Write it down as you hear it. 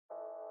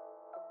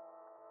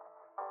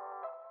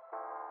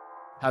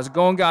How's it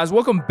going, guys?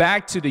 Welcome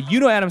back to the You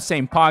Know Adam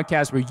Saying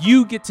podcast, where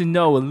you get to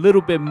know a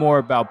little bit more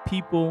about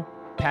people,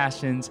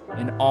 passions,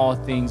 and all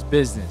things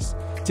business.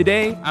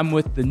 Today, I'm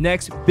with the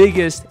next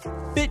biggest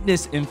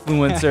fitness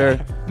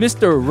influencer,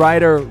 Mr.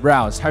 Ryder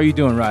Rouse. How are you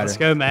doing, Ryder? Let's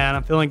go, man.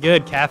 I'm feeling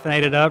good,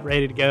 caffeinated up,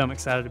 ready to go. I'm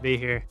excited to be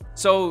here.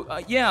 So,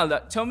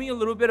 tell me a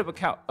little bit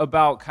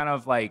about kind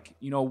of like,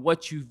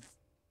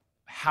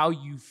 how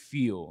you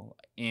feel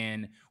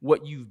and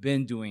what you've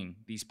been doing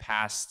these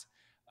past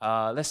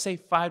let's say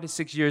 5 to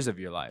 6 years of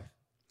your life.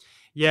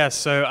 Yeah,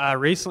 so I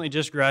recently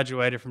just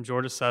graduated from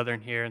Georgia Southern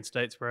here in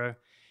Statesboro.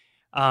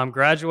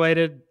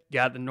 Graduated,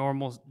 got the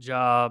normal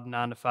job,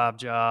 9-to-5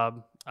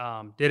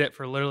 job, did it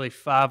for literally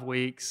 5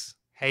 weeks,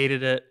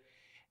 hated it,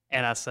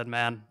 and I said,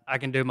 man, I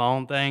can do my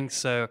own thing,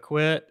 so I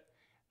quit,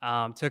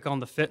 took on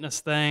the fitness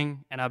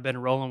thing, and I've been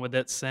rolling with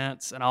it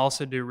since, and I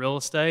also do real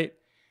estate.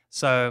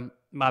 So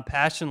my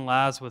passion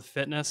lies with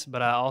fitness,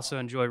 but I also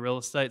enjoy real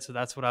estate, so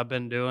that's what I've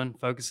been doing,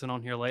 focusing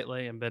on here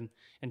lately, and been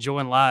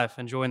enjoying life,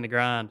 enjoying the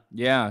grind.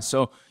 Yeah,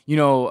 so,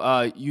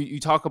 you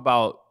talk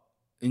about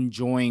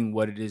enjoying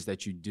what it is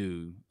that you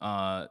do.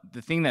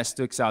 The thing that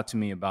sticks out to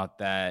me about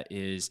that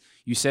is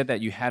you said that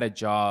you had a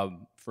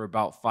job for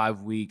about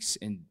 5 weeks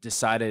and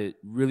decided it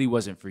really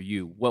wasn't for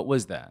you. What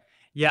was that?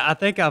 Yeah, I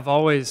think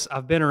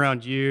I've been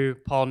around you,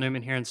 Paul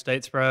Newman here in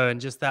Statesboro,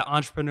 and just that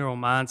entrepreneurial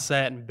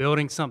mindset and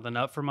building something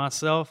up for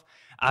myself.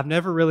 I've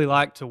never really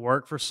liked to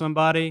work for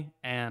somebody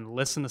and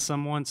listen to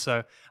someone,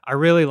 so I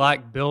really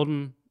like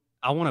building.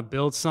 I want to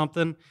build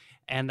something,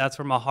 and that's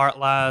where my heart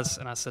lies.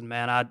 And I said,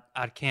 man,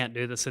 I can't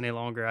do this any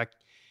longer. I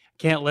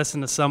can't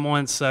listen to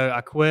someone, so I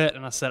quit,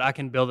 and I said, I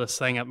can build this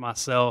thing up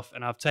myself,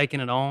 and I've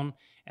taken it on.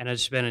 And I've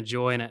just been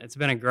enjoying it. It's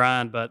been a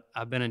grind, but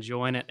I've been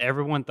enjoying it.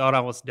 Everyone thought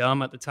I was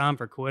dumb at the time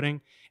for quitting,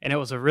 and it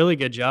was a really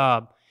good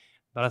job.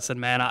 But I said,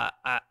 man,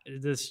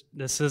 this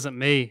isn't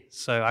me.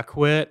 So I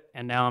quit,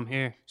 and now I'm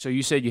here. So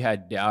you said you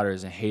had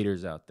doubters and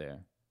haters out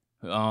there.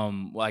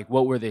 Like,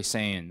 what were they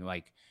saying?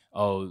 Like,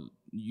 oh,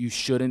 you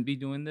shouldn't be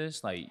doing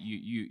this. Like,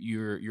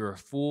 you're a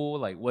fool.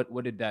 Like,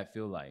 what did that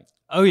feel like?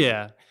 Oh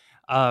yeah,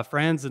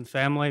 friends and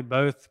family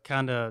both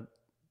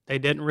they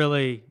didn't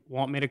really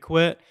want me to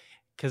quit.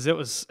 Because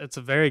it's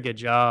a very good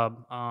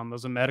job. It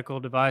was a medical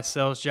device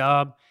sales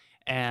job,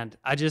 and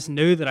I just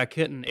knew that I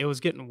couldn't. It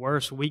was getting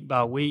worse week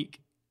by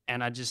week,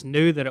 and I just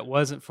knew that it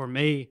wasn't for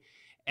me.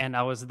 And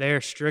I was there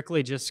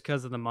strictly just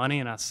because of the money.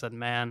 And I said,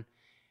 man,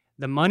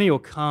 the money will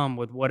come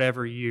with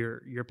whatever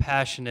your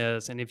passion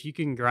is, and if you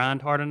can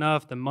grind hard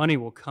enough, the money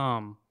will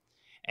come.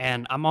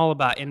 And I'm all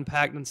about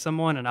impacting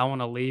someone, and I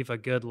want to leave a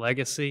good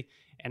legacy.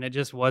 And it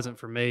just wasn't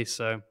for me,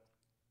 so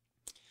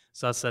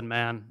I said,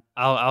 man,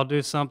 I'll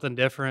do something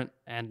different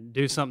and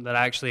do something that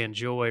I actually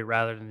enjoy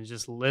rather than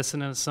just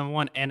listening to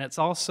someone. And it's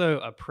also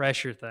a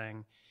pressure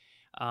thing.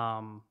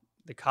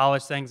 The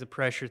college thing's a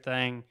pressure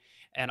thing.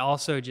 And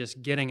also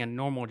just getting a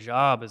normal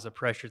job is a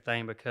pressure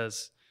thing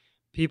because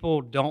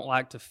people don't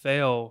like to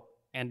fail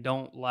and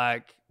don't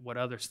like what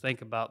others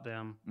think about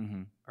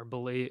them or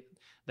believe.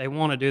 They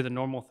want to do the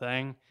normal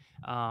thing.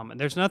 And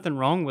there's nothing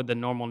wrong with the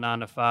normal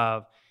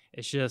 9-to-5.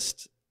 It's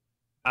just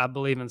I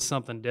believe in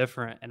something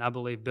different, and I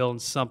believe building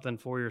something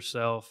for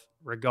yourself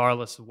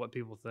regardless of what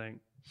people think.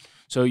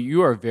 So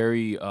you are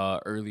very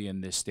early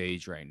in this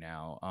stage right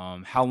now.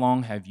 How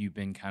long have you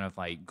been kind of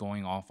like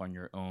going off on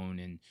your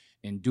own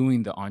and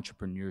doing the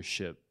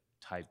entrepreneurship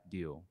type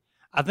deal?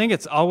 I think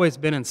it's always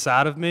been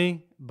inside of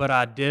me, but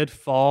I did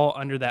fall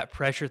under that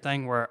pressure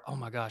thing where, oh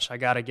my gosh, I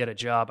got to get a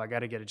job. I got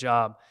to get a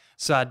job.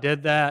 So I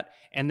did that,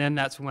 and then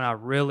that's when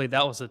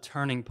that was a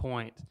turning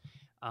point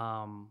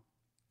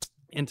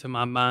into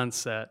my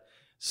mindset.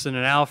 So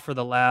now for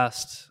the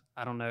last,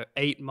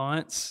 8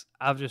 months,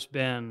 I've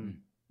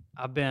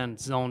been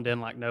zoned in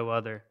like no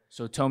other.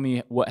 So tell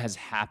me what has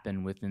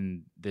happened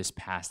within this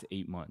past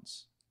 8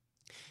 months.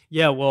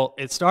 Yeah, well,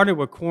 it started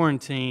with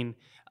quarantine.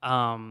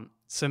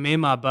 So me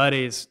and my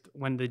buddies,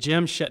 when the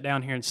gym shut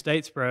down here in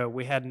Statesboro,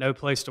 we had no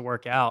place to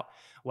work out.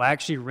 Well, I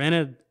actually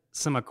rented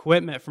some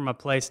equipment from a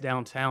place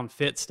downtown,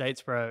 Fit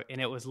Statesboro, and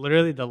it was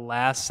literally the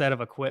last set of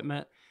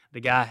equipment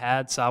the guy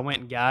had. So I went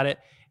and got it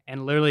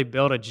and literally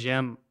built a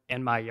gym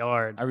in my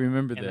yard. I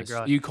remember this.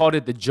 You called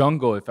it the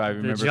jungle, if I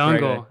remember correctly. The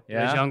jungle. Correctly.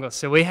 Yeah? The jungle.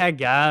 So we had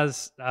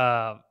guys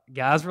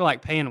were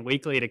like paying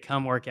weekly to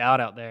come work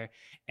out there.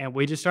 And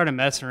we just started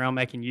messing around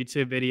making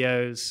YouTube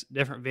videos,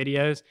 different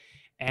videos.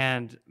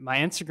 And my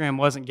Instagram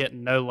wasn't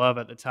getting no love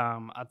at the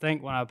time. I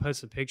think when I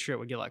posted a picture, it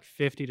would get like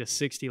 50 to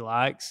 60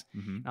 likes.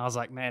 And I was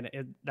like, man,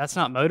 that's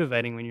not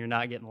motivating when you're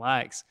not getting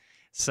likes.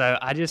 So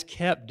I just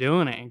kept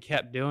doing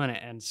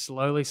it and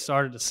slowly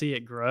started to see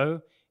it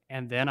grow.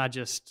 And then I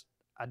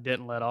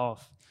didn't let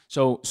off.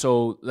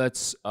 So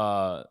let's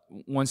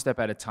one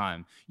step at a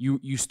time.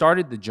 You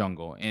started the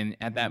jungle, and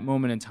at that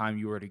moment in time,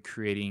 you were already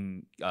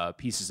creating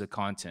pieces of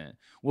content.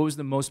 What was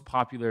the most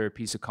popular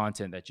piece of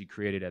content that you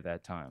created at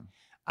that time?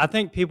 I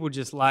think people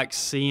just like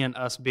seeing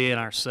us being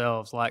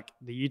ourselves. Like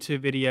the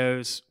YouTube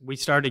videos, we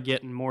started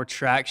getting more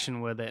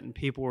traction with it, and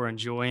people were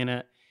enjoying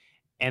it.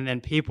 And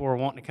then people were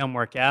wanting to come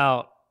work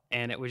out,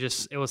 and it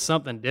was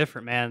something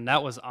different, man. And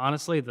that was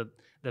honestly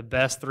the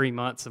best 3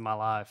 months of my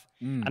life.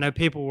 I know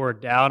people were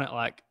down at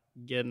like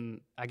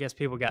I guess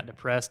people got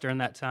depressed during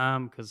that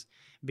time because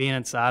being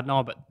inside and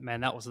all, but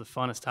man, that was the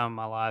funnest time of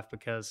my life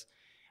because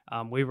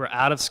we were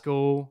out of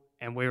school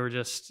and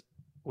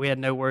we had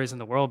no worries in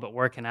the world but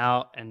working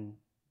out and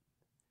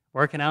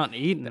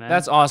eating, man.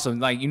 That's awesome.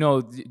 Like,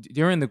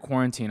 during the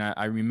quarantine,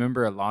 I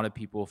remember a lot of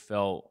people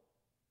felt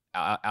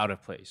out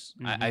of place.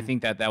 I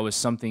think that was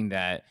something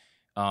that,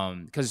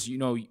 because,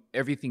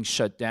 everything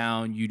shut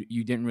down.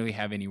 You didn't really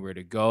have anywhere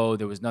to go.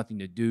 There was nothing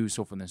to do,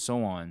 so forth and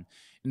so on.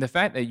 And the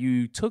fact that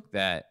you took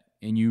that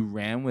and you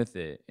ran with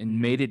it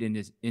and made it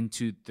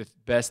into the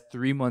best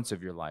 3 months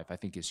of your life, I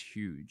think is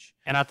huge.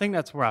 And I think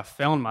that's where I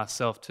found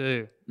myself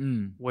too,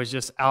 was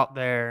just out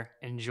there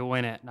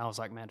enjoying it. And I was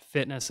like, man,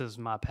 fitness is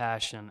my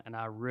passion and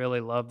I really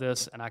love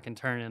this and I can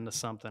turn it into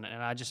something.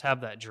 And I just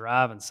have that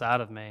drive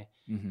inside of me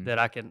that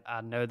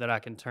I know that I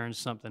can turn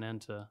something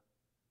into,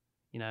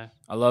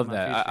 I love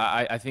that.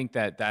 I think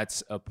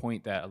that's a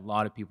point that a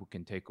lot of people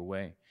can take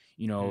away,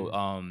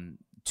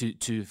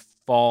 to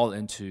fall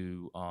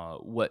into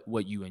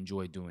what you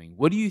enjoy doing.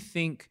 What do you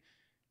think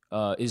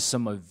is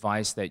some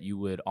advice that you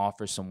would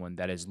offer someone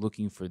that is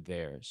looking for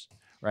theirs,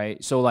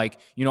 right? So like,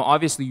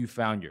 obviously you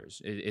found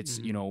yours.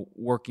 It's,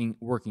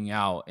 working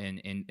out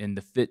and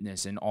the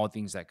fitness and all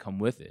things that come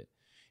with it.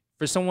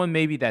 For someone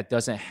maybe that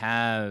doesn't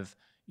have,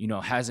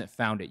 hasn't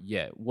found it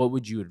yet, what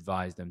would you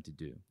advise them to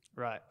do?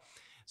 Right.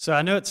 So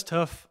I know it's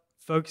tough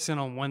focusing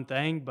on one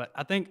thing, but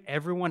I think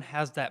everyone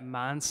has that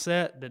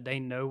mindset that they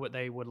know what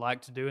they would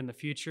like to do in the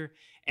future,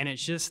 and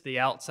it's just the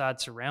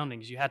outside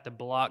surroundings. You have to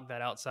block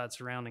that outside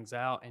surroundings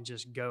out and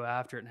just go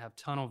after it and have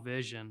tunnel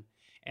vision,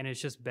 and it's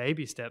just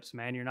baby steps,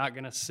 man. You're not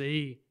going to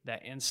see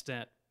that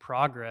instant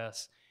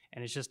progress,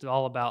 and it's just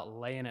all about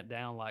laying it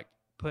down, like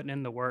putting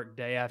in the work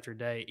day after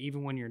day,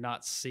 even when you're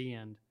not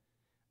seeing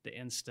the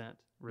instant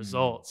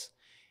results.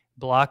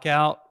 Block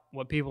out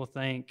what people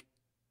think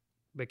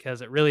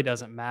because it really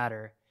doesn't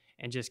matter.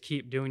 And just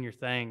keep doing your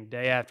thing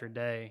day after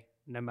day,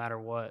 no matter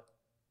what.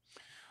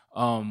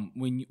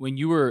 When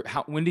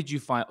did you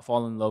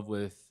fall in love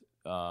with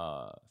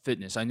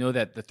fitness? I know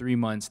that the 3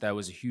 months, that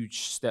was a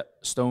huge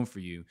stone for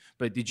you,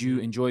 but did you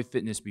enjoy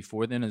fitness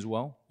before then as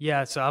well?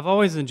 Yeah, so I've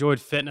always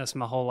enjoyed fitness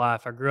my whole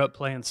life. I grew up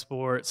playing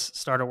sports,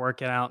 started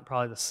working out in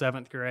probably the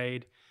 7th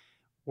grade,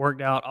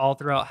 worked out all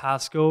throughout high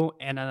school,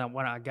 and then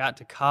when I got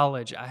to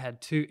college, I had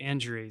 2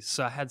 injuries.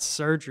 So I had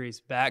surgeries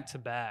back to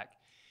back.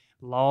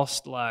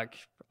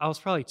 I was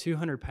probably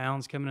 200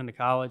 pounds coming into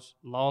college,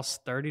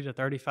 lost 30 to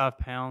 35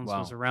 pounds,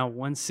 was around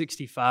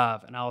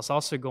 165, and I was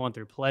also going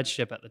through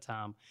pledgeship at the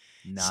time.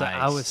 Nice. So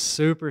I was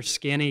super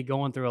skinny,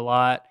 going through a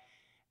lot,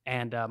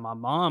 and my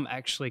mom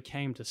actually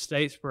came to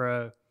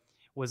Statesboro,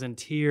 was in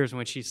tears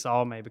when she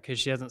saw me because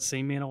she hasn't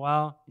seen me in a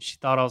while. She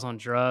thought I was on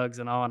drugs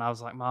and all, and I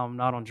was like, Mom, I'm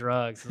not on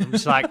drugs. And I'm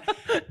just like,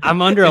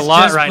 I'm under a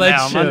lot right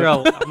now.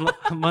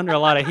 I'm under a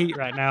lot of heat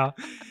right now.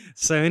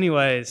 So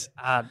anyways,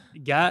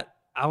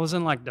 I was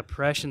in like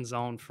depression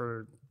zone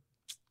for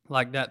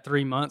like that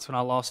 3 months when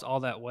I lost all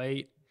that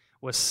weight,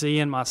 was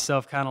seeing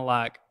myself kind of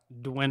like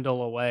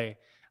dwindle away.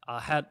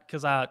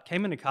 Because I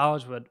came into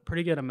college with a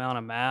pretty good amount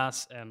of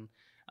mass and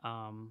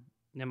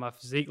my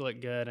physique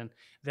looked good. And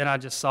then I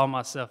just saw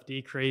myself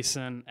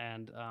decreasing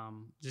and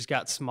just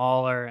got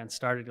smaller and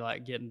started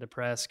like getting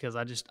depressed because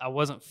I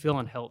wasn't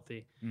feeling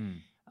healthy.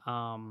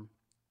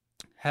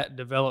 Had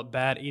developed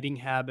bad eating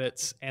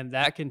habits, and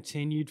that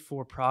continued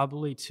for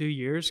probably 2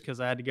 years because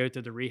I had to go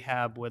through the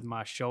rehab with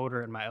my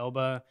shoulder and my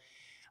elbow.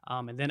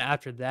 And then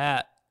after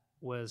that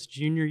was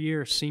junior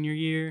year, senior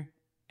year,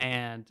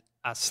 and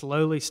I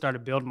slowly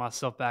started building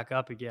myself back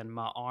up again.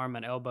 My arm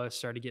and elbow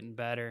started getting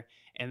better,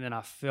 and then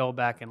I fell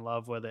back in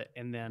love with it.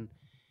 And then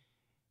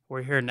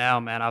we're here now,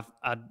 man.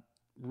 I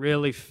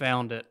really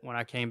found it when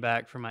I came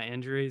back from my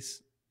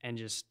injuries, and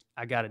just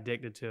I got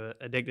addicted to it,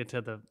 addicted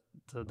to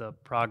the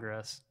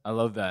progress. I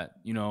love that.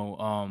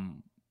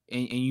 And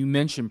you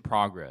mentioned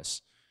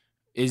progress.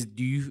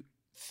 Do you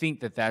think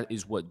that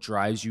is what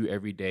drives you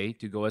every day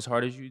to go as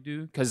hard as you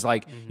do? Because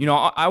like,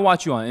 I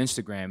watch you on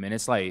Instagram, and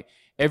it's like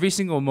every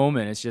single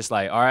moment, it's just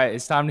like, all right,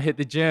 it's time to hit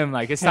the gym.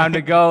 Like it's time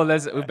to go.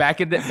 We're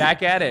back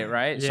at it,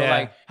 right? Yeah. So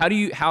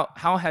like,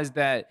 how has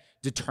that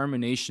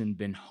determination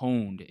been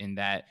honed and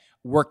that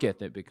work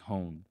ethic been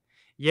honed?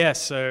 Yeah,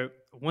 so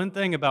one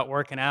thing about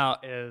working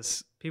out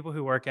is people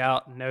who work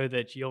out know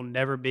that you'll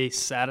never be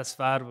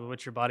satisfied with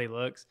what your body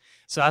looks.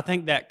 So I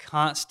think that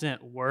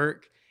constant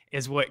work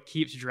is what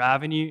keeps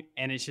driving you,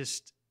 and it's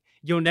just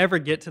you'll never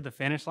get to the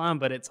finish line,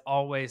 but it's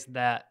always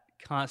that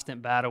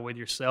constant battle with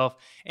yourself.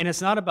 And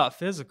it's not about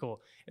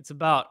physical. It's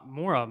about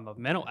more of a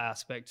mental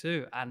aspect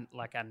too. I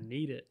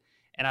need it.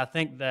 And I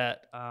think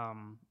that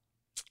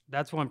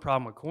that's one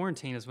problem with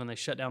quarantine is when they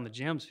shut down the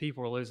gyms,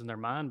 people were losing their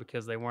mind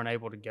because they weren't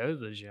able to go to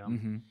the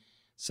gym.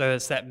 So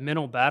it's that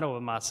mental battle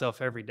with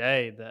myself every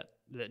day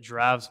that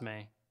drives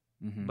me.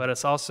 But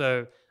it's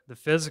also the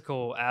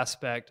physical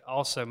aspect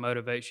also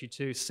motivates you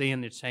too,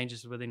 seeing the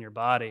changes within your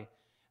body.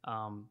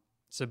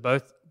 So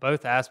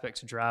both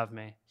aspects drive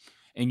me.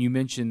 And you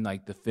mentioned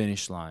like the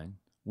finish line.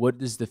 What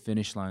does the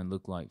finish line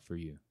look like for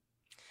you?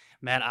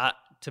 Man,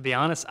 to be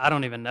honest, I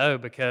don't even know,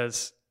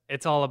 because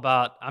it's all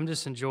about, I'm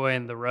just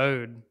enjoying the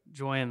road,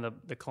 enjoying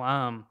the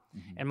climb.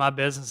 Mm-hmm. And my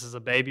business is a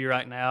baby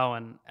right now,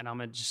 and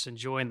I'm just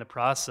enjoying the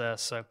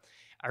process. So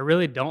I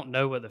really don't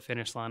know what the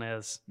finish line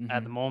is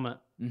at the moment.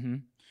 Mm-hmm.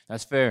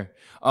 That's fair.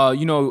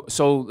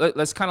 So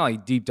let's kind of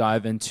like deep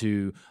dive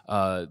into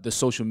the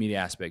social media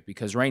aspect,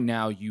 because right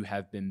now you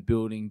have been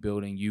building.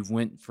 You've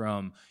went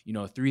from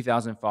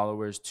 3,000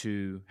 followers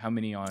to how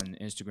many on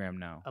Instagram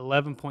now?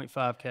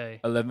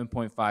 11.5K.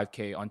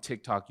 11.5K on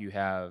TikTok. You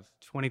have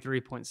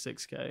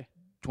 23.6K.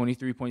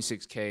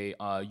 23.6K.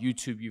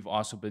 YouTube, you've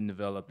also been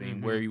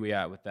developing. Where are you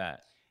at with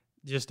that?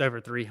 Just over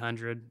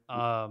 300.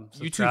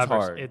 YouTube's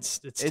hard. It's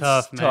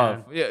tough,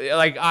 man. Yeah,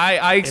 like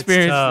I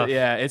experienced it.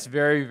 Yeah, it's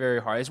very, very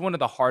hard. It's one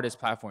of the hardest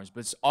platforms, but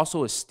it's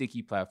also a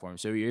sticky platform.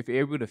 So if you're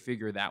able to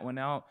figure that one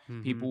out,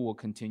 people will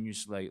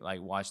continuously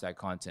like watch that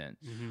content.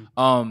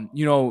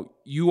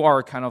 You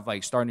are kind of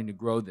like starting to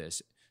grow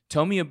this.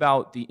 Tell me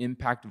about the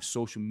impact of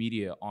social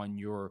media on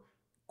your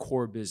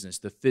core business,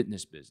 the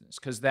fitness business,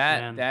 because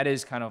that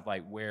is kind of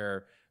like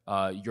where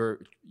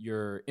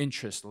your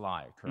interests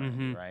lie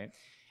currently, right?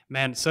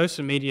 Man,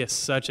 social media is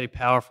such a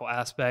powerful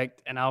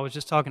aspect. And I was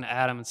just talking to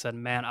Adam and said,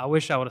 man, I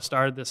wish I would have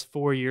started this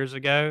 4 years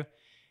ago.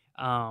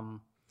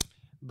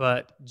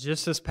 But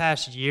just this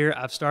past year,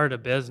 I've started a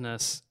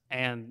business,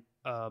 and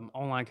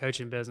online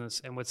coaching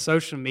business. And with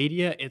social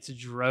media, it's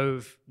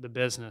drove the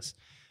business.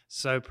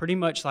 So pretty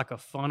much like a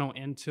funnel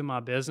into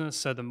my business.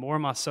 So the more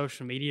my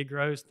social media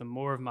grows, the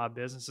more of my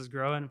business is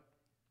growing.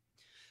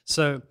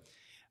 So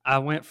I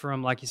went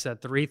from, like you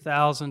said,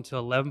 3,000 to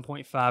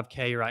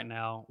 11.5K right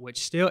now,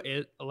 which still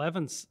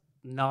 11's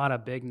not a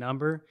big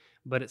number,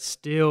 but it's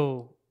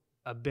still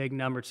a big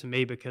number to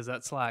me, because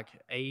that's like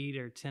 8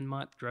 or 10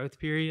 month growth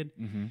period.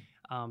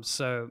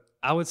 So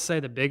I would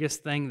say the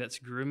biggest thing that's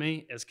grew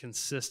me is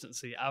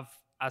consistency.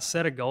 I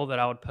set a goal that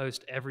I would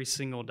post every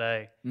single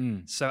day.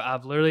 So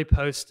I've literally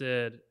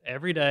posted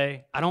every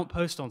day. I don't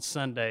post on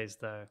Sundays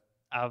though.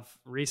 I've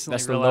recently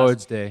That's realized the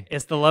Lord's Day.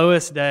 It's the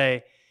lowest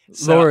day.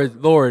 So,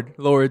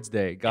 Lord's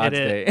Day, God's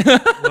Day.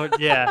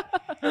 Yeah.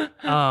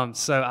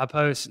 So I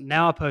post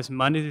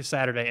Monday through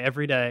Saturday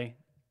every day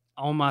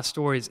on my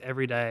stories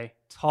every day,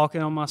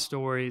 talking on my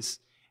stories.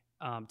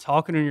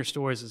 Talking on your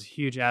stories is a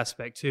huge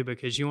aspect too,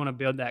 because you want to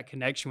build that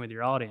connection with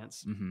your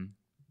audience.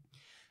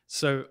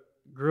 So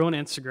grew on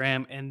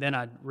Instagram, and then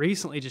I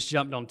recently just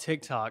jumped on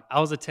TikTok. I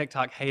was a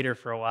TikTok hater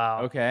for a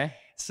while. Okay.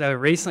 So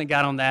recently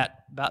got on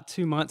that about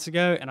 2 months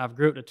ago, and I've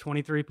grew up to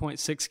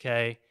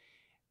 23.6K.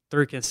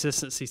 through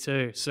consistency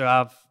too. So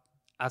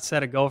I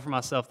set a goal for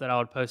myself that I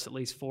would post at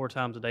least 4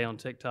 times a day on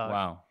TikTok.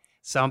 Wow.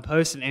 So I'm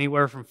posting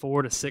anywhere from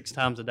 4 to 6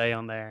 times a day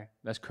on there.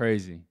 That's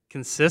crazy.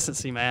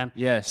 Consistency, man.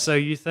 Yes. So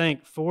you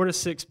think 4 to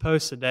 6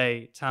 posts a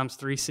day times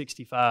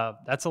 365,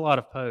 that's a lot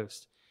of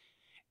posts.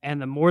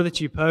 And the more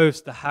that you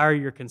post, the higher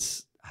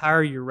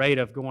your rate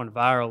of going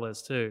viral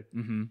is too.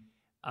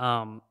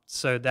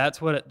 So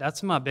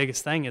that's my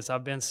biggest thing, is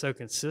I've been so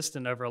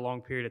consistent over a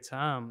long period of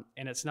time.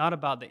 And it's not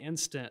about the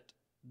instant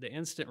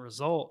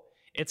result.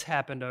 It's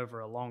happened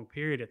over a long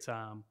period of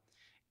time.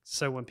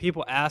 So when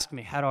people ask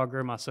me, how do I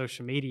grow my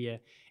social media?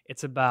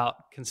 It's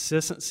about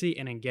consistency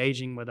and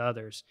engaging with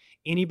others.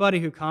 Anybody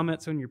who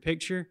comments on your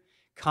picture,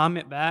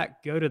 comment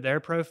back, go to their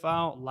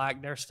profile,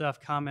 like their stuff,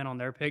 comment on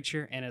their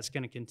picture, and it's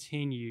going to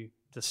continue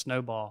to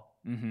snowball.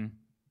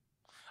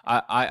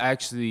 I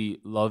actually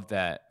love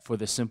that, for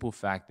the simple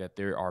fact that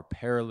there are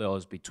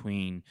parallels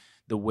between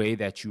the way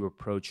that you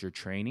approach your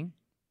training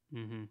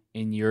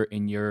in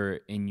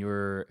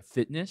your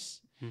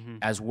fitness,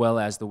 as well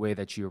as the way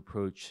that you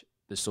approach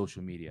the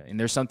social media. And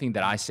there's something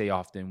that I say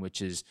often,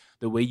 which is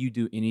the way you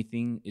do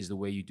anything is the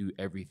way you do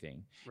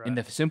everything. Right. And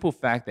the simple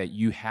fact that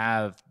you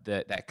have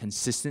that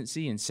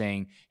consistency in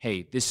saying,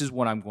 hey, this is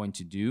what I'm going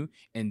to do,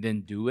 and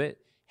then do it,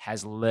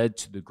 has led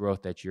to the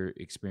growth that you're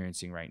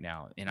experiencing right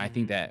now. And I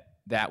think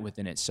that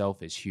within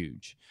itself is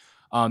huge.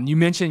 You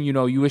mentioned,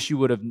 you wish you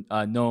would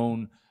have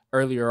known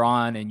earlier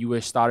on, and you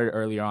wish started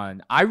earlier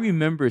on. I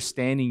remember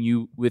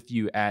standing with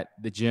you at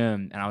the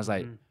gym, and I was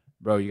like,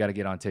 bro, you got to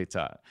get on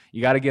TikTok.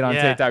 You got to get on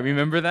TikTok.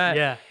 Remember that?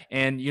 Yeah.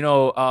 And,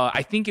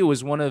 I think it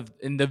was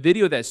in the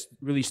video that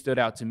really stood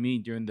out to me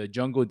during the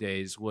jungle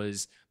days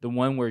was the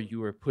one where you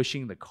were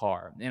pushing the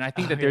car. And I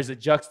think there's a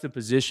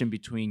juxtaposition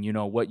between,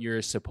 what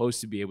you're supposed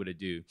to be able to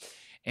do.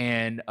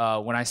 And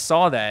when I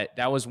saw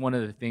that was one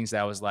of the things that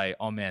I was like,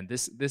 oh man,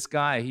 this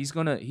guy, he's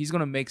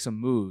gonna make some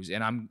moves.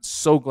 And I'm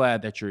so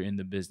glad that you're in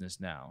the business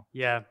now.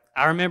 Yeah.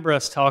 I remember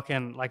us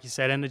talking, like you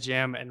said, in the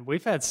gym, and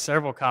we've had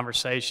several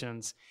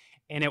conversations.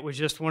 And it was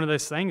just one of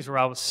those things where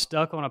I was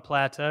stuck on a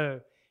plateau,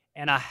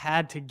 and I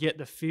had to get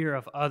the fear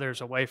of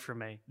others away from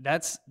me.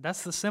 That's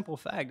the simple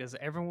fact, is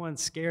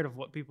everyone's scared of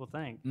what people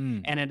think.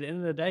 And at the end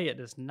of the day, it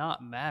does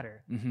not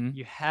matter.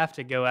 You have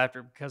to go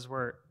after it, because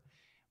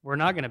we're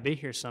not going to be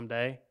here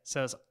someday,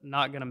 so it's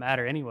not going to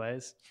matter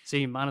anyways. So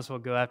you might as well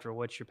go after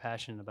what you're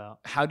passionate about.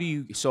 How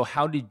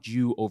did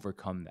you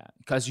overcome that?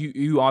 Because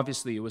you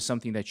obviously, it was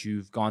something that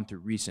you've gone through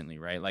recently,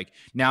 right? Like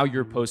now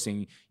you're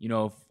posting,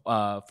 4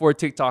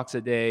 TikToks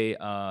a day,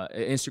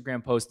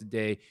 Instagram post a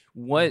day.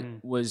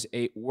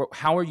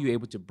 How are you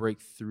able to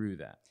break through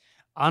that?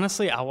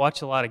 Honestly, I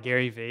watch a lot of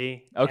Gary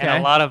Vee and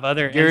a lot of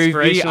other Gary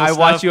inspirational Vee, I stuff.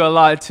 watch you a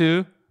lot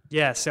too.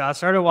 Yeah, so I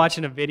started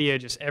watching a video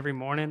just every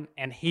morning,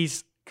 and he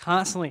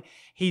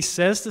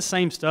says the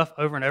same stuff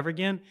over and over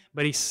again,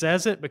 but he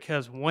says it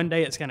because one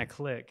day it's going to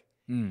click.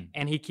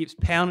 And he keeps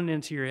pounding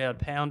into your head,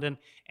 pounding,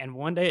 and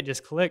one day it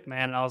just clicked,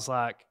 man, and I was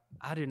like,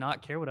 I do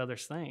not care what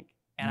others think.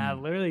 And I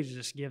literally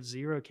just give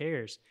zero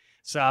cares.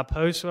 So I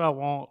post what I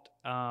want,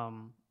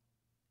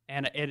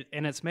 and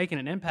it's making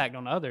an impact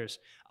on others.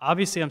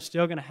 Obviously, I'm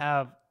still going to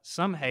have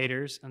some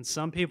haters and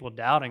some people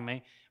doubting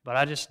me, but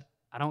I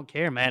don't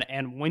care, man.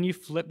 And when you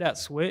flip that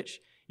switch,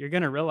 you're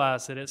going to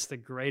realize that it's the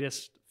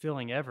greatest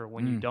feeling ever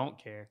when you don't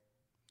care.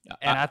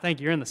 And I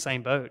think you're in the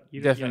same boat.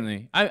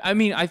 Definitely. I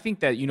mean, I think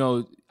that,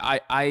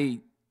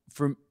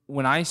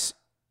 when I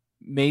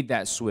made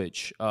that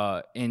switch,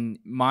 and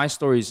my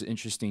story is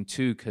interesting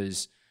too,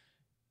 because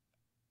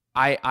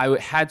I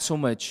had so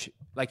much,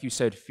 like you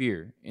said,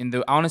 fear.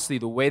 And honestly,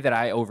 the way that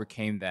I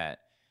overcame that,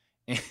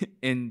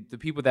 and the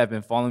people that have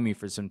been following me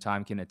for some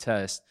time can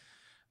attest,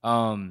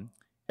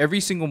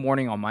 every single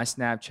morning on my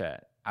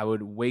Snapchat, I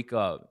would wake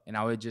up and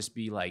I would just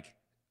be like,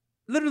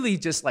 literally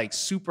just like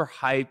super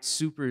hyped,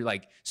 super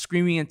like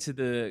screaming into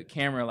the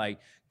camera, like,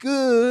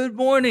 good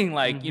morning,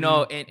 like,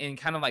 and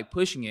kind of like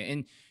pushing it.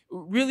 And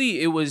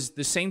really it was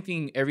the same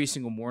thing every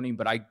single morning,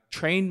 but I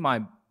trained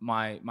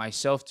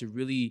myself to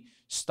really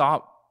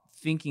stop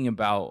thinking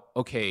about,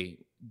 okay,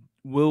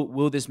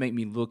 will this make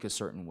me look a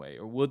certain way,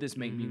 or will this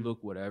make me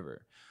look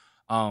whatever?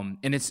 And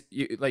it's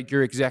like,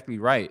 you're exactly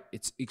right.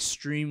 It's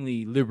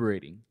extremely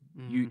liberating.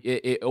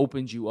 It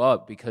opens you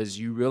up, because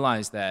you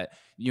realize that,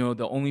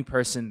 the only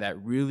person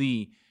that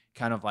really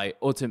kind of like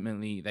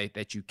ultimately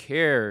that you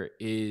care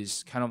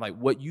is kind of like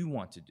what you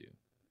want to do.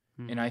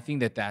 And I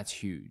think that that's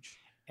huge.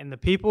 And the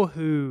people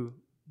who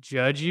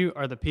judge you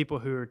are the people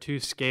who are too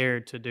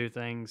scared to do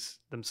things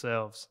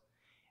themselves.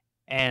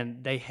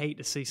 And they hate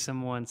to see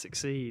someone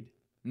succeed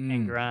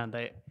and grind.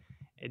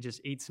 It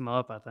just eats them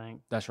up, I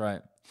think. That's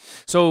right.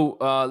 So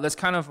let's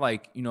kind of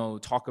like,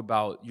 talk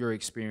about your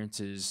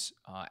experiences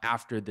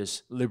after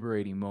this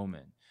liberating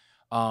moment.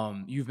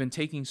 You've been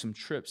taking some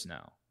trips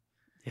now.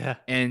 Yeah.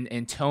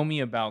 And tell me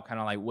about kind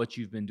of like what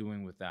you've been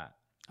doing with that.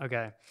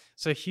 Okay.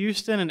 So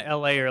Houston and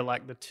LA are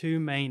like the two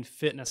main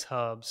fitness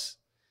hubs.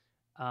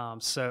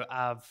 So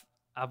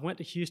I've went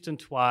to Houston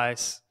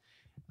twice.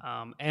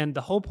 And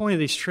the whole point of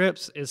these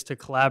trips is to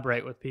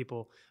collaborate with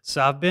people.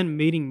 So I've been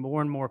meeting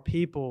more and more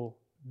people,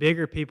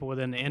 bigger people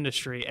within the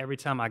industry every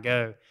time I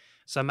go.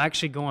 So I'm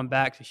actually going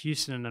back to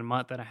Houston in a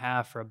month and a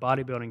half for a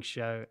bodybuilding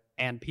show,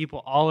 and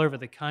people all over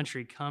the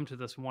country come to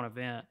this one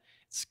event.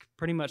 It's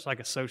pretty much like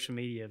a social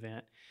media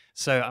event.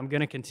 So I'm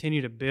going to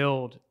continue to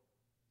build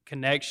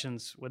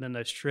connections within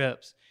those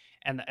trips.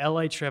 And the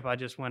LA trip I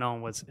just went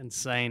on was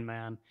insane,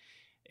 man.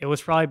 It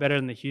was probably better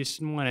than the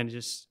Houston one, and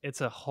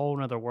it's a whole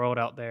nother world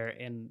out there,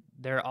 and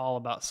they're all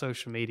about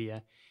social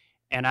media.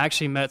 And I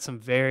actually met some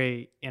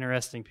very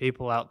interesting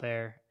people out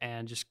there,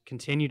 and just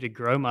continue to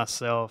grow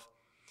myself,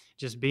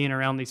 just being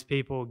around these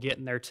people,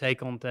 getting their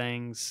take on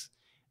things.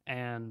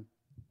 And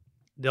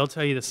they'll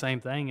tell you the same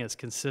thing, as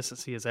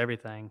consistency is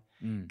everything,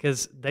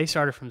 because they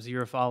started from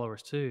 0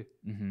 followers too.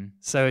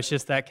 So it's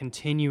just that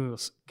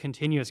continuous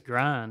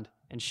grind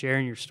and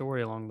sharing your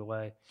story along the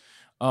way.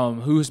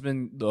 Who has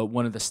been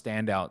one of the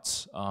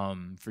standouts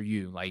for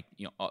you, like,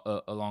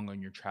 along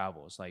on your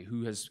travels? Like,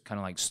 who has kind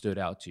of like stood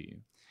out to you?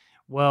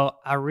 Well,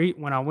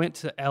 when I went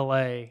to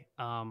LA,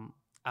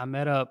 I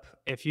met up.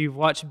 If you've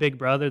watched Big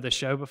Brother, the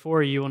show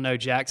before, you will know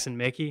Jackson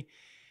Mickey.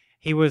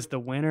 He was the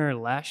winner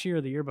last year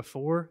or the year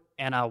before,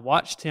 and I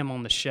watched him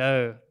on the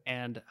show,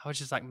 and I was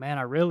just like, man,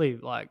 I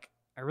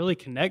really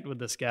connect with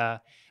this guy.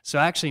 So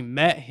I actually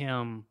met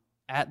him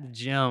at the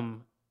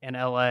gym in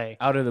LA.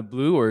 Out of the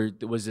blue, or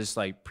was this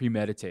like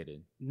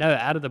premeditated? No,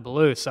 out of the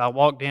blue. So I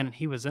walked in and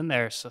he was in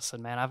there. So I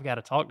said, man, I've got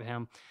to talk to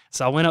him.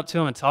 So I went up to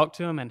him and talked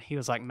to him, and he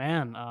was like,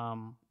 man,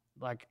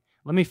 like,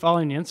 let me follow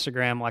you on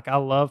Instagram. Like, I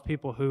love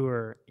people who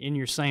are in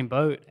your same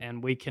boat.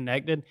 And we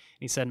connected. And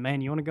he said,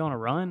 man, you want to go on a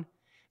run?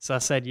 So I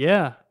said,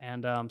 yeah.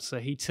 And so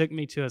he took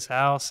me to his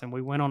house, and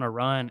we went on a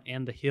run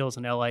in the hills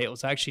in LA. It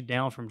was actually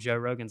down from Joe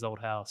Rogan's old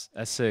house.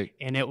 That's sick.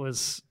 And it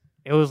was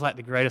like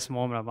the greatest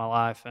moment of my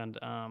life. And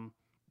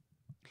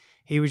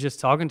he was just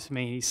talking to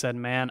me. He said,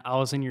 man, I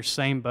was in your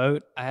same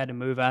boat. I had to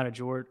move out of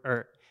Georgia,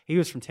 or he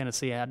was from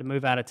Tennessee. I had to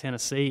move out of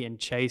Tennessee and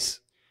chase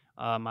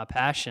my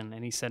passion.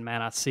 And he said,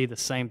 man, I see the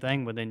same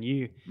thing within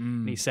you.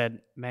 And he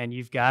said, man,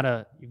 you've got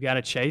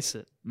to chase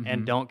it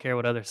and don't care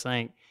what others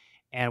think.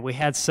 And we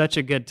had such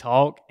a good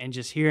talk, and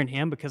just hearing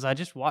him, because I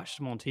just watched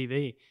him on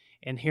TV,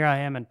 and here I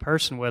am in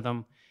person with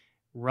him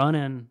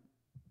running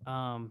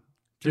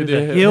through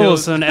the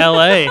hills in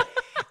LA.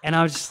 And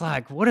I was just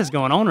like, what is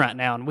going on right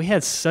now? And we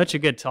had such a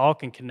good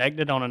talk and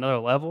connected on another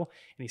level.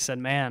 And he said,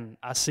 man,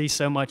 I see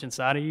so much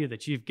inside of you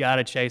that you've got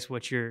to chase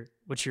what you're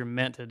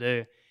meant to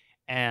do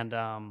and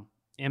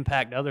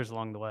impact others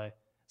along the way.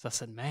 So I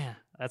said, man,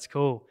 that's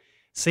cool.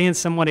 Seeing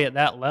somebody at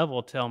that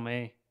level tell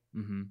me,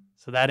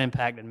 so that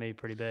impacted me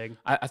pretty big.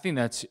 I think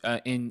that's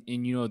in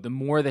you know, the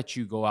more that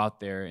you go out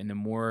there and the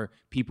more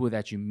people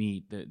that you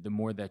meet, the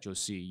more that you'll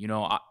see. You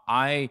know,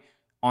 I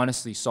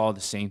honestly saw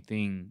the same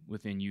thing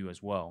within you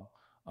as well.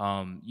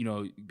 You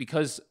know,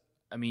 because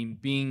I mean,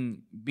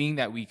 being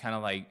that we kind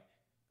of like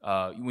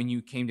when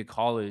you came to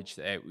college,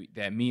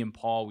 that me and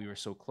Paul, we were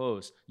so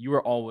close. You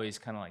were always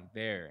kind of like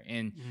there,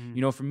 and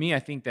you know, for me, I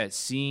think that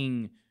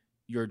seeing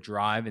your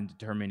drive and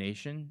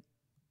determination,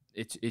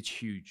 it's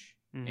huge.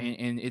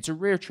 And it's a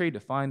rare trait to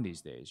find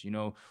these days. You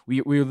know,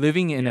 we're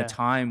living in a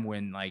time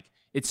when like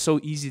it's so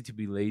easy to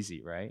be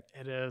lazy, right?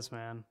 It is,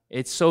 man.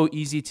 It's so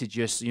easy to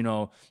just, you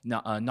know,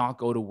 not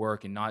go to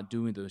work and not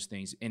doing those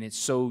things. And it's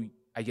so,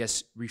 I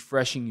guess,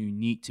 refreshing,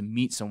 unique to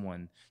meet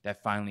someone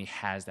that finally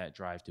has that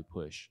drive to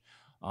push.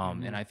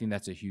 And I think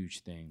that's a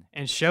huge thing.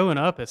 And showing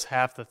up is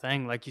half the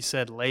thing. Like you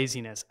said,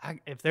 laziness.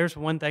 If there's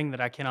one thing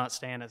that I cannot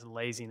stand, is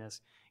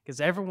laziness,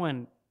 because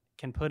everyone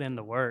can put in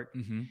the work.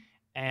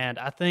 And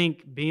I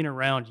think being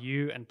around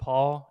you and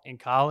Paul in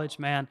college,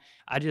 man,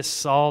 I just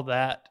saw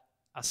that.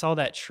 I saw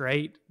that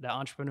trait, that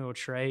entrepreneurial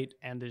trait,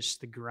 and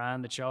just the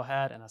grind that y'all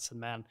had. And I said,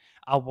 man,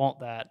 I want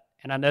that.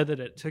 And I know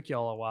that it took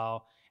y'all a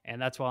while, and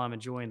that's why I'm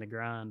enjoying the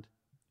grind.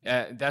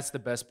 That's the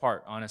best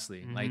part,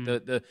 honestly. Like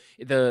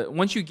the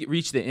once you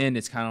reach the end,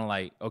 it's kind of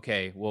like,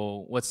 okay,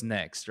 well, what's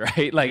next,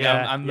 right? Like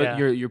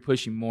you're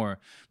pushing more,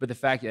 but the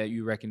fact that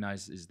you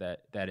recognize is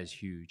that is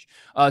huge.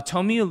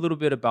 Tell me a little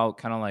bit about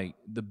kind of like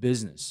the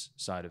business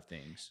side of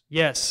things.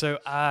 Yes, so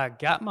I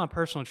got my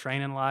personal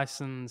training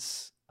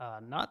license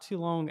not too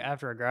long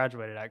after I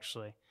graduated,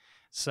 actually.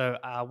 So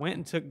I went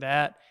and took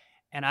that,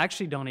 and I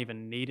actually don't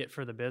even need it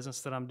for the business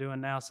that I'm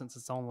doing now since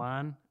it's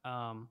online.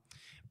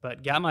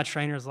 But got my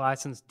trainer's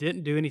license,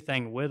 didn't do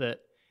anything with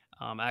it,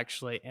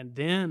 actually. And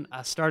then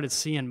I started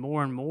seeing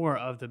more and more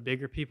of the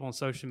bigger people on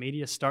social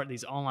media start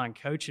these online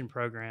coaching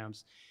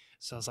programs.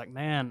 So I was like,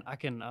 man, I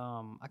can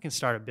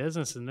start a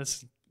business, and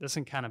this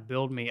can kind of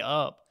build me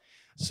up.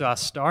 So I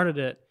started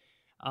it,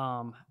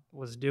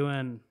 was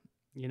doing,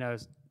 you know,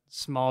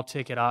 small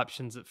ticket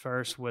options at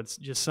first with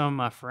just some of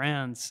my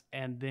friends.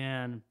 And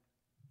then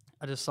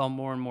I just saw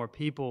more and more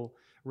people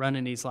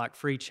running these like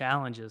free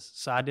challenges.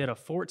 So I did a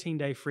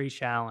 14-day free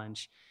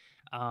challenge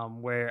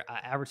where I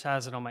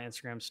advertised it on my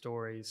Instagram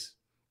stories.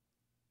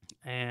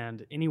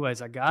 And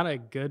anyways, I got a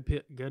good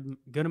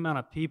amount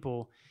of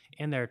people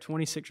in there,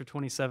 26 or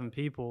 27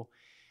 people,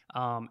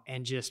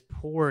 and just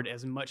poured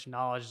as much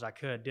knowledge as I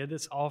could. Did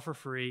this all for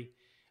free,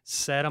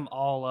 set them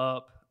all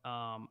up,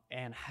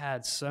 and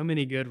had so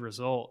many good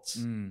results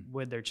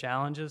with their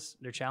challenge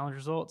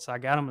results. So I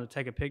got them to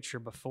take a picture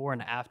before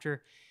and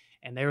after,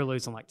 and they were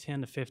losing like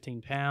 10 to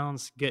 15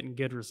 pounds, getting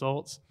good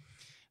results.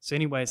 So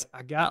anyways,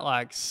 I got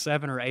like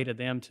 7 or 8 of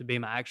them to be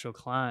my actual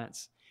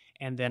clients.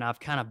 And then I've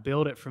kind of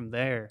built it from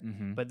there.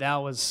 But that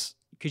was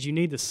because you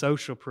need the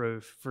social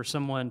proof for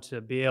someone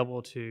to be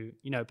able to,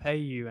 you know, pay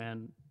you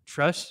and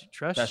trust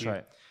That's you.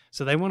 right.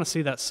 So they want to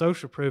see that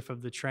social proof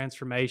of the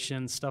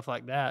transformation, stuff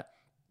like that.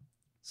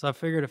 So I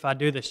figured if I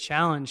do this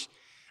challenge,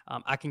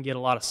 I can get a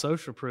lot of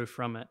social proof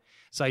from it.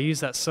 So I use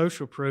that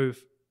social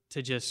proof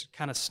to just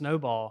kind of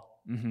snowball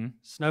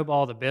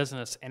the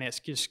business, and it's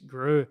just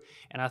grew.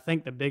 And I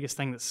think the biggest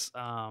thing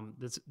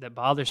that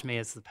bothers me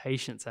is the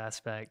patience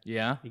aspect.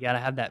 Yeah, you got to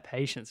have that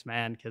patience,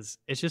 man, because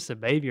it's just a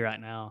baby right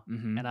now,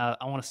 and I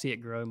want to see it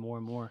grow more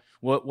and more.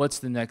 What's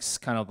the next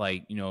kind of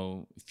like, you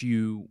know,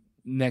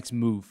 next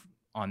move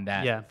on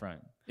that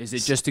front? Is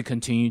it just to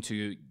continue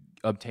to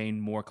obtain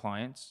more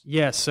clients?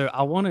 Yeah, so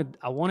I want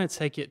to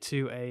take it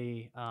to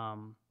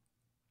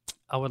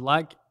I would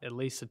like at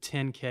least a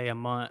 10K a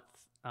month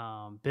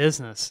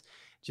business.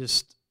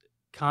 Just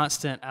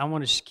constant. I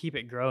want to just keep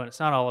it growing. It's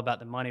not all about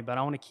the money, but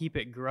I want to keep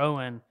it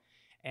growing,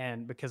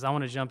 and because I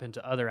want to jump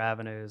into other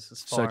avenues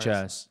such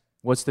as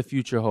what's the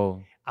future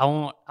hold? I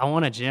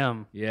want a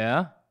gym.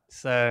 Yeah.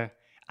 So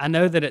I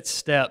know that it's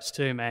steps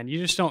too, man. You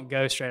just don't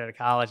go straight out of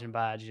college and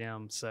buy a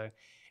gym. So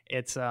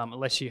it's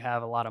unless you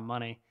have a lot of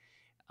money.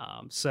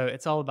 So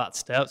it's all about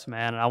steps,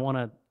 man. And I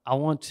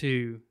want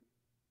to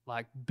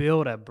like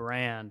build a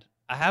brand.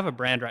 I have a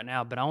brand right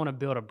now, but I want to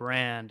build a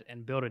brand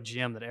and build a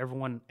gym that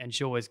everyone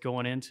enjoys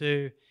going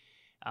into.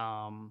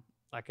 I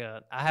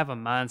have a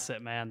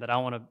mindset, man, that I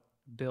want to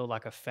build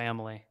like a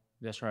family.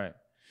 That's right.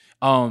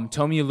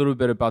 Tell me a little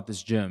bit about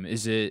this gym.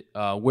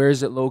 Where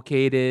is it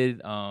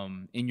located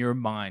in your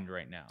mind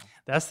right now?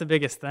 That's the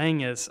biggest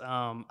thing is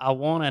I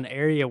want an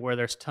area where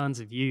there's tons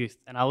of youth.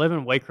 And I live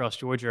in Waycross,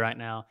 Georgia right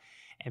now,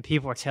 and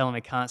people are telling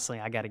me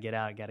constantly, I got to get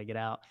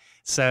out.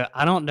 So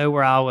I don't know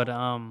where I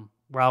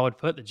would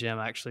put the gym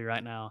actually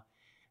right now.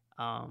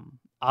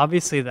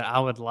 Obviously that I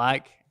would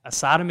like, a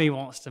side of me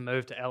wants to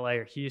move to LA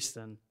or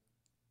Houston.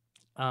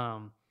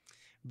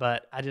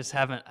 but I just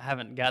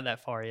haven't got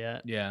that far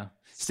yet. Yeah.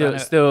 So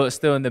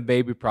Still in the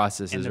baby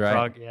processes,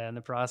 right? in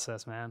the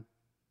process, man.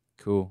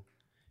 Cool.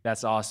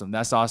 That's awesome.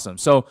 That's awesome.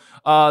 So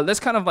let's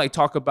kind of like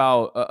talk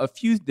about a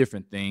few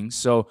different things.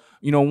 So,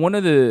 one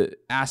of the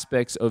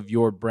aspects of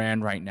your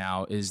brand right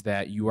now is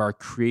that you are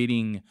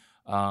creating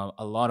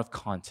a lot of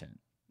content.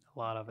 A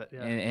lot of it,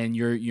 yeah. And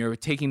you're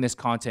taking this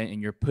content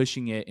and you're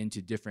pushing it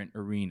into different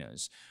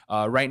arenas.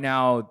 Right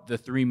now, the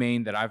three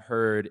main that I've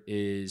heard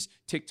is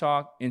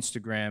TikTok,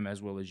 Instagram,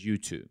 as well as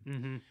YouTube.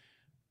 Mm-hmm.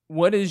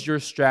 What is your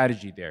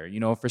strategy there?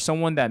 For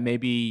someone that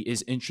maybe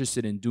is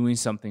interested in doing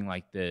something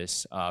like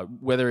this,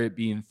 whether it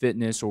be in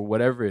fitness or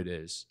whatever it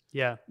is.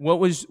 Yeah. What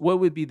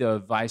would be the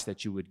advice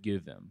that you would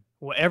give them?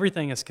 Well,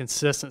 everything is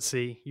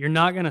consistency. You're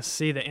not going to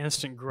see the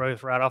instant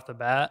growth right off the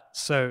bat.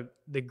 So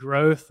the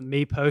growth,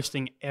 me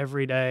posting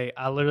every day,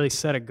 I literally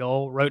set a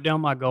goal, wrote down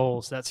my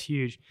goals. That's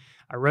huge.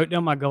 I wrote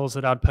down my goals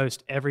that I'd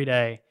post every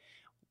day.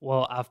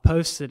 Well, I've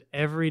posted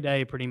every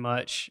day pretty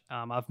much.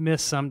 I've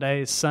missed some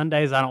days.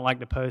 Sundays I don't like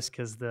to post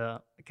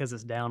because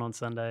it's down on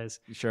Sundays.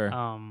 Sure.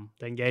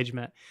 The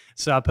engagement.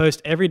 So I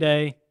post every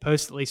day.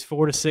 Post at least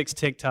 4 to 6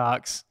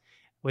 TikToks,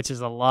 which is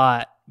a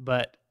lot.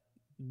 But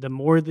the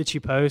more that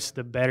you post,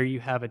 the better you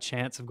have a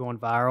chance of going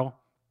viral.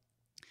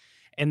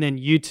 And then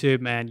YouTube,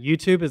 man.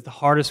 YouTube is the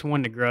hardest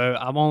one to grow.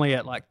 I'm only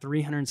at like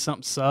 300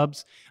 something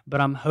subs, but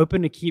I'm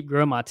hoping to keep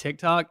growing my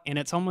TikTok. And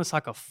it's almost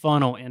like a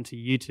funnel into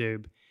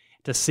YouTube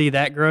to see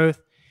that growth.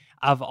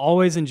 I've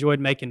always enjoyed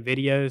making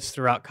videos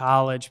throughout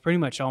college, pretty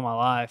much all my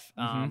life.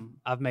 Mm-hmm.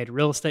 I've made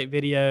real estate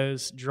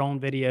videos,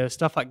 drone videos,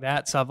 stuff like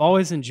that. So I've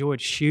always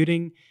enjoyed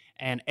shooting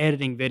and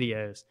editing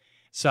videos.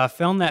 So I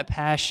found that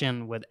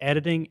passion with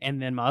editing,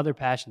 and then my other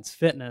passion's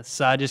fitness.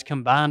 So I just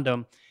combined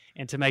them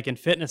into making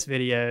fitness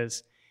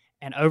videos.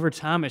 And over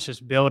time, it's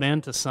just built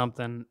into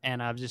something,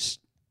 and I'm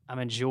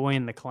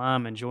enjoying the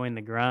climb, enjoying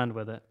the grind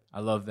with it.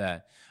 I love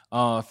that.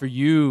 For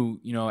you,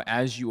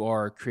 as you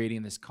are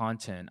creating this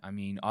content, I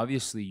mean,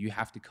 obviously you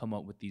have to come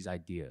up with these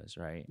ideas,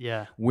 right?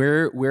 Yeah.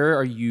 Where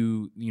are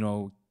you,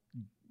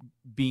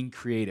 being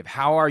creative?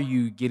 How are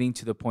you getting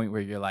to the point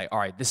where you're like, all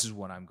right, this is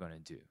what I'm going to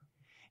do?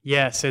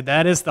 Yeah, so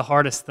that is the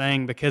hardest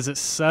thing because it's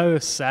so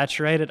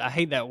saturated. I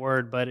hate that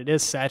word, but it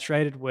is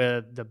saturated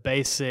with the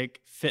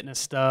basic fitness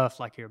stuff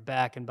like your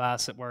back and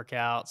bicep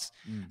workouts,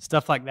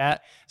 stuff like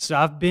that. So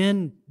I've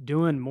been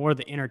doing more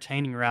the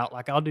entertaining route.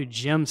 Like I'll do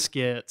gym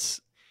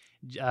skits,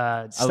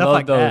 stuff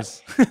like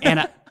those.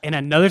 that. And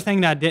another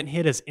thing that I didn't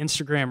hit is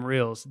Instagram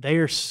Reels. They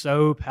are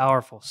so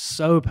powerful,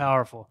 so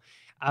powerful.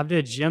 I've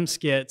did gym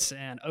skits,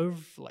 and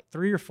over like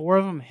 3 or 4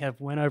 of them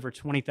have went over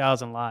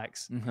 20,000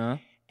 likes. Mm-hmm.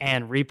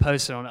 And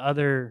reposted on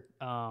other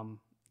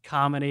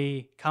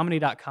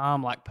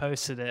comedy.com, like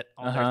posted it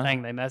on their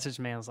thing. They messaged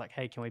me and was like,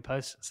 hey, can we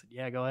post it? I said,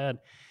 yeah, go ahead.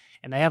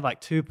 And they have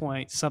like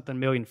 2-point-something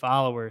million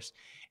followers.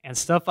 And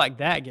stuff like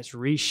that gets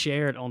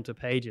reshared onto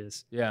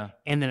pages. Yeah.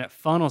 And then it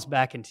funnels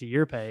back into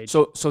your page.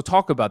 So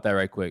talk about that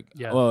right quick.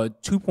 Yeah.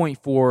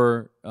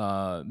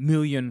 2.4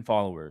 million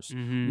followers.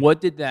 Mm-hmm.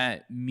 What did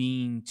that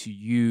mean to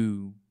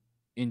you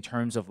in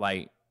terms of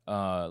like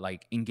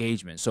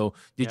engagement? So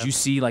did you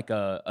see like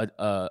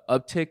a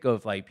uptick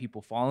of like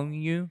people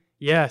following you?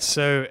 Yeah,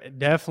 so I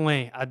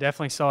definitely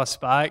saw a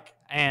spike,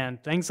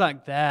 and things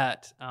like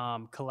that.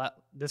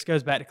 This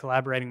goes back to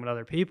collaborating with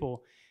other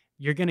people.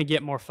 You're going to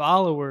get more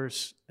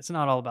followers. It's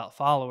not all about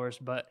followers,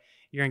 but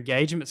your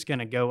engagement's going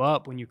to go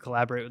up when you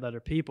collaborate with other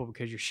people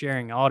because you're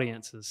sharing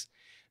audiences.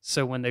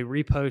 So when they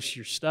repost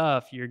your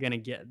stuff, you're going to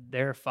get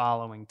their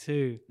following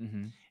too.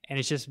 Mm-hmm. And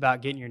it's just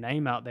about getting your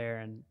name out there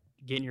and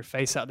getting your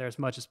face out there as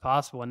much as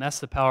possible. And that's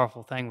the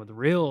powerful thing with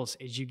Reels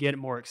is you get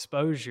more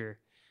exposure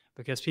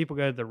because people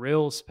go to the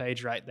Reels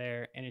page right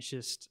there, and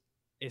it's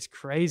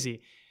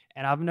crazy.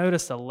 And I've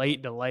noticed a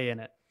late delay in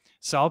it.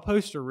 So I'll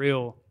post a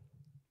Reel,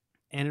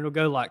 and it'll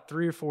go like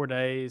 3 or 4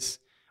 days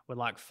with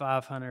like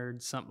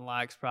 500 something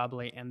likes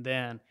probably, and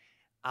then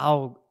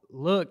I'll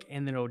look,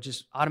 and then it'll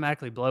just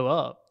automatically blow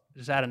up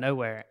just out of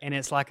nowhere. And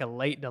it's like a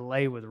late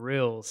delay with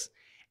Reels,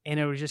 and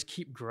it'll just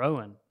keep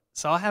growing.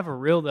 So I'll have a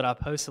Reel that I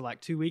posted like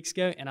 2 weeks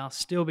ago, and I'll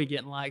still be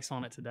getting likes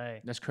on it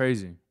today. That's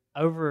crazy.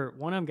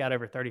 One of them got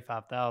over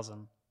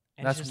 35,000.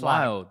 That's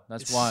wild.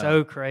 It's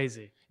so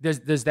crazy.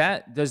 Does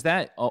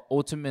that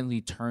ultimately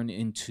turn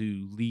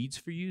into leads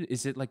for you?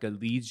 Is it like a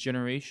leads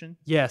generation?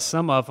 Yeah,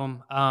 some of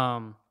them.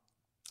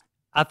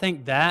 I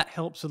think that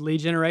helps with lead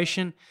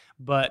generation,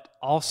 but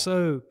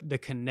also the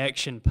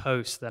connection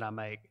posts that I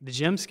make. The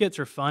gym skits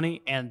are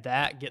funny, and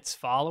that gets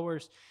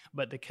followers,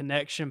 but the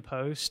connection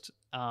post,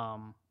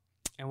 and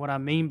what I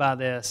mean by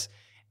this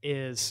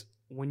is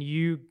when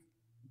you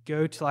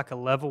go to like a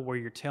level where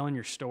you're telling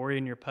your story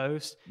in your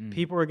post,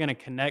 people are going to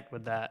connect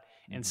with that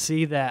and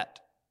see that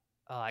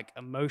like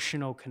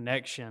emotional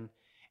connection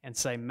and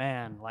say,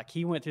 man, like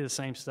he went through the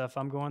same stuff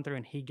I'm going through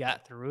and he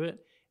got through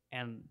it,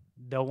 and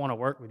they'll want to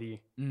work with you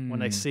when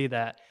they see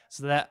that.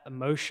 So that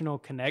emotional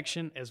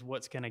connection is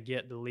what's going to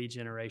get the lead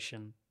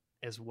generation,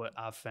 is what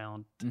I've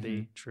found to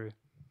be true.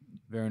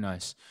 Very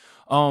nice.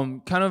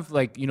 Kind of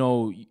like,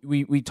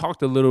 we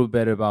talked a little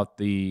bit about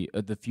the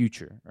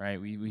future, right?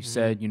 We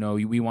said,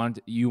 you want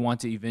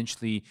to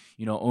eventually,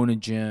 own a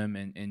gym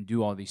and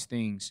do all these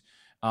things.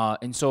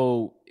 And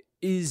so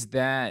is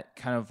that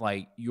kind of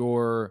like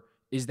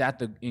is that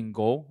the end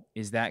goal?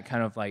 Is that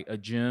kind of like a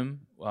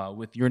gym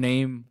with your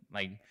name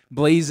like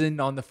blazoned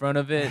on the front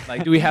of it?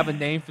 Like, do we have a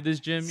name for this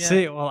gym yet?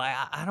 See, well,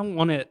 I don't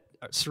want it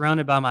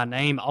surrounded by my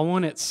name. I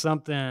want it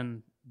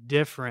something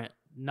different,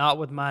 not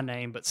with my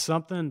name, but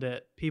something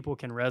that people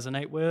can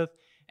resonate with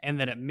and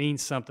that it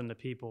means something to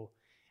people.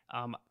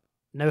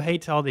 No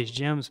hate to all these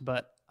gyms,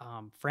 but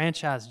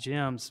franchise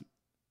gyms,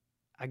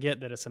 I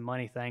get that it's a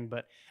money thing,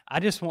 but I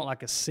just want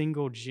like a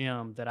single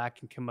gym that I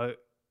can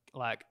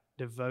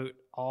devote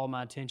all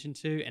my attention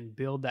to and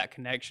build that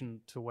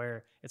connection to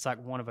where it's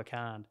like one of a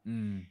kind.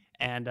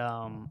 And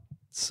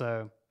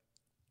so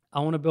I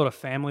want to build a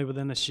family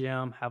within this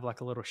gym, have like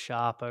a little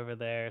shop over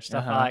there,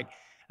 stuff like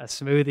a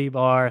smoothie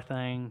bar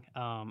thing.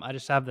 I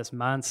just have this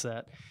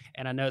mindset,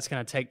 and I know it's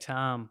going to take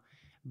time,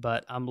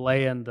 but I'm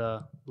laying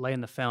the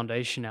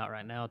foundation out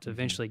right now to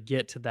eventually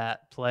get to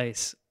that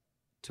place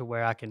to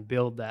where I can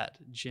build that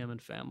gym and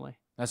family.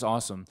 That's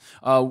awesome.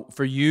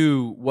 For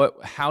you,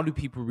 how do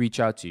people reach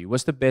out to you?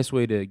 What's the best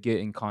way to get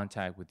in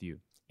contact with you?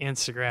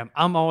 Instagram.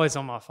 I'm always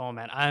on my phone,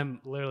 man.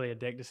 I'm literally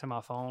addicted to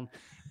my phone,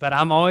 but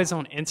I'm always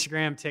on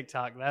Instagram,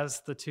 TikTok.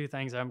 That's the two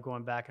things I'm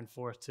going back and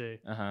forth to.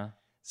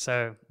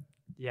 So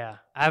yeah,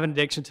 I have an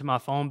addiction to my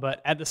phone,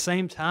 but at the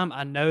same time,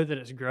 I know that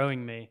it's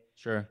growing me.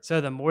 Sure.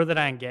 So the more that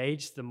I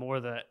engage, the more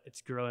that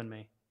it's growing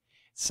me.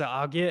 So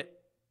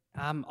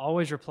I'm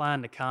always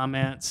replying to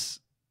comments,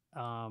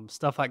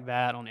 stuff like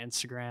that on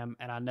Instagram,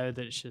 and I know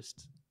that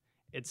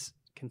it's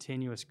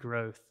continuous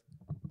growth.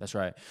 That's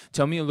right.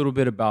 Tell me a little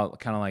bit about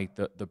kind of like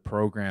the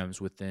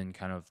programs within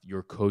kind of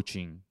your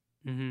coaching.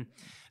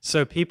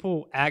 So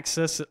people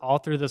access it all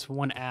through this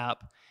one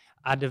app.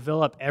 I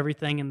develop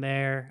everything in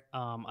there.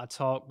 I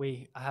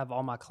have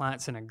all my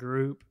clients in a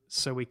group,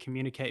 so we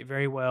communicate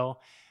very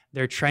well.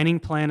 Their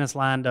training plan is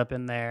lined up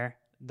in there.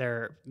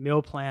 Their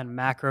meal plan,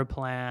 macro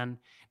plan,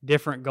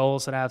 different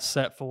goals that I've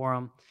set for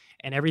them.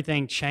 And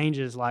everything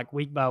changes like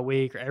week by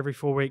week or every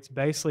 4 weeks,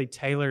 basically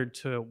tailored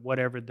to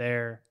whatever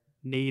their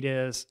need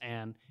is,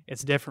 and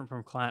it's different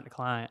from client to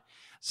client.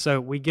 So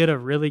we get a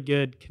really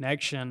good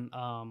connection.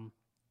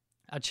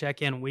 I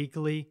check in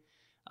weekly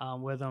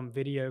with them,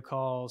 video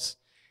calls.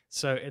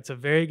 So it's a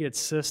very good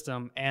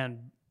system.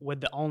 And with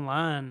the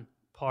online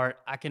part,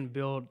 I can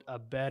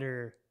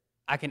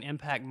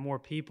impact more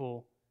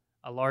people,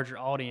 a larger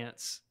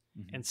audience,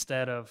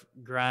 instead of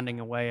grinding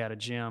away at a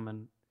gym.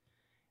 And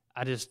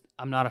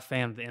I'm not a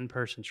fan of the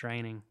in-person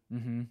training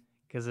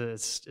because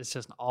it's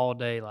just an all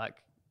day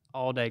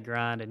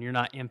grind, and you're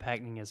not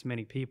impacting as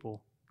many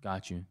people.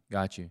 Got you.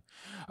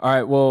 All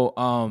right. Well,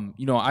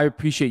 I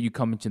appreciate you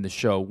coming to the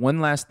show. One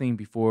last thing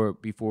before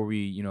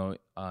we,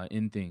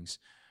 end things.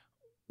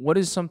 What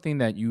is something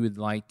that you would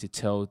like to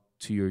tell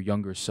to your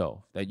younger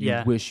self that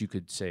you wish you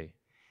could say?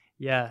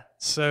 Yeah.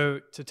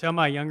 So to tell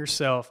my younger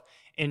self,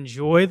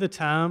 enjoy the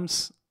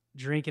times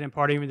drinking and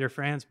partying with your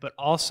friends, but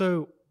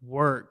also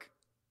work.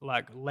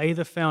 Like, lay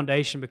the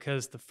foundation,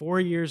 because the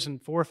 4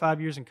 or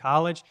 5 years in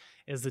college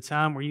is the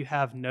time where you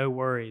have no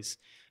worries.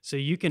 So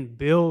you can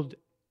build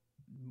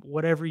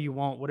whatever you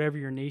want, whatever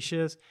your niche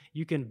is,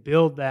 you can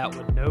build that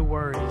with no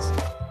worries.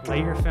 Lay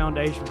your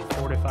foundation for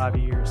 4 to 5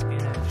 years and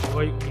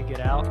enjoy it when you get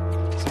out.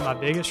 So my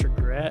biggest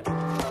regret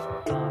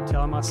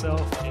telling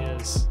myself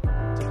is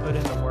to put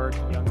in the work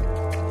younger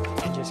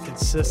and just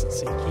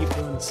consistency. Keep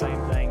doing the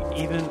same thing.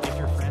 Even if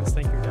your friends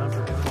think you're done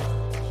for doing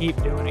it, keep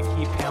doing it,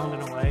 keep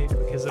pounding away,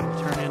 because it'll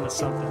turn into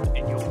something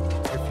and your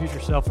future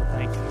self will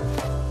thank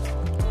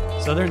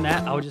you. So other than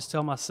that, I would just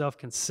tell myself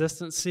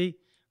consistency,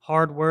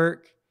 hard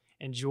work,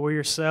 enjoy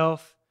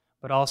yourself,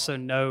 but also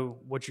know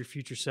what your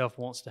future self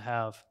wants to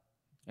have.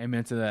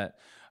 Amen to that.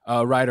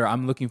 Ryder,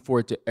 I'm looking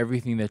forward to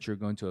everything that you're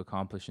going to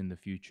accomplish in the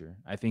future.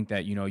 I think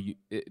that,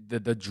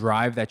 the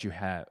drive that you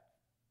have,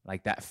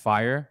 like that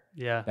fire,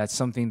 that's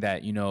something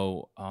that,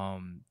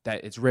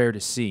 that it's rare to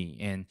see.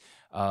 And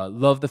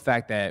love the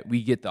fact that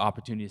we get the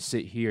opportunity to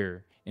sit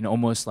here and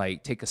almost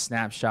like take a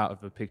snapshot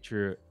of a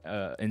picture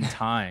in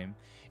time.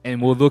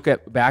 And we'll look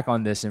back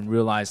on this and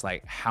realize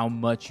like how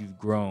much you've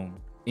grown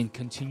and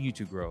continue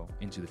to grow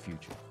into the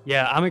future.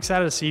 Yeah, I'm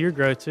excited to see your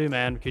growth too,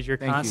 man, because you're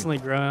constantly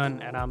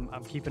growing, and I'm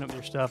keeping up with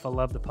your stuff. I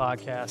love the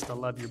podcast. I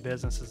love your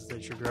businesses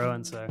that you're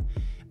growing. So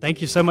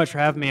thank you so much for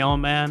having me on,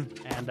 man.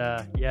 And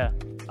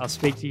I'll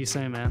speak to you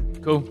soon, man.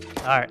 Cool.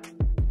 All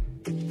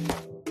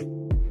right.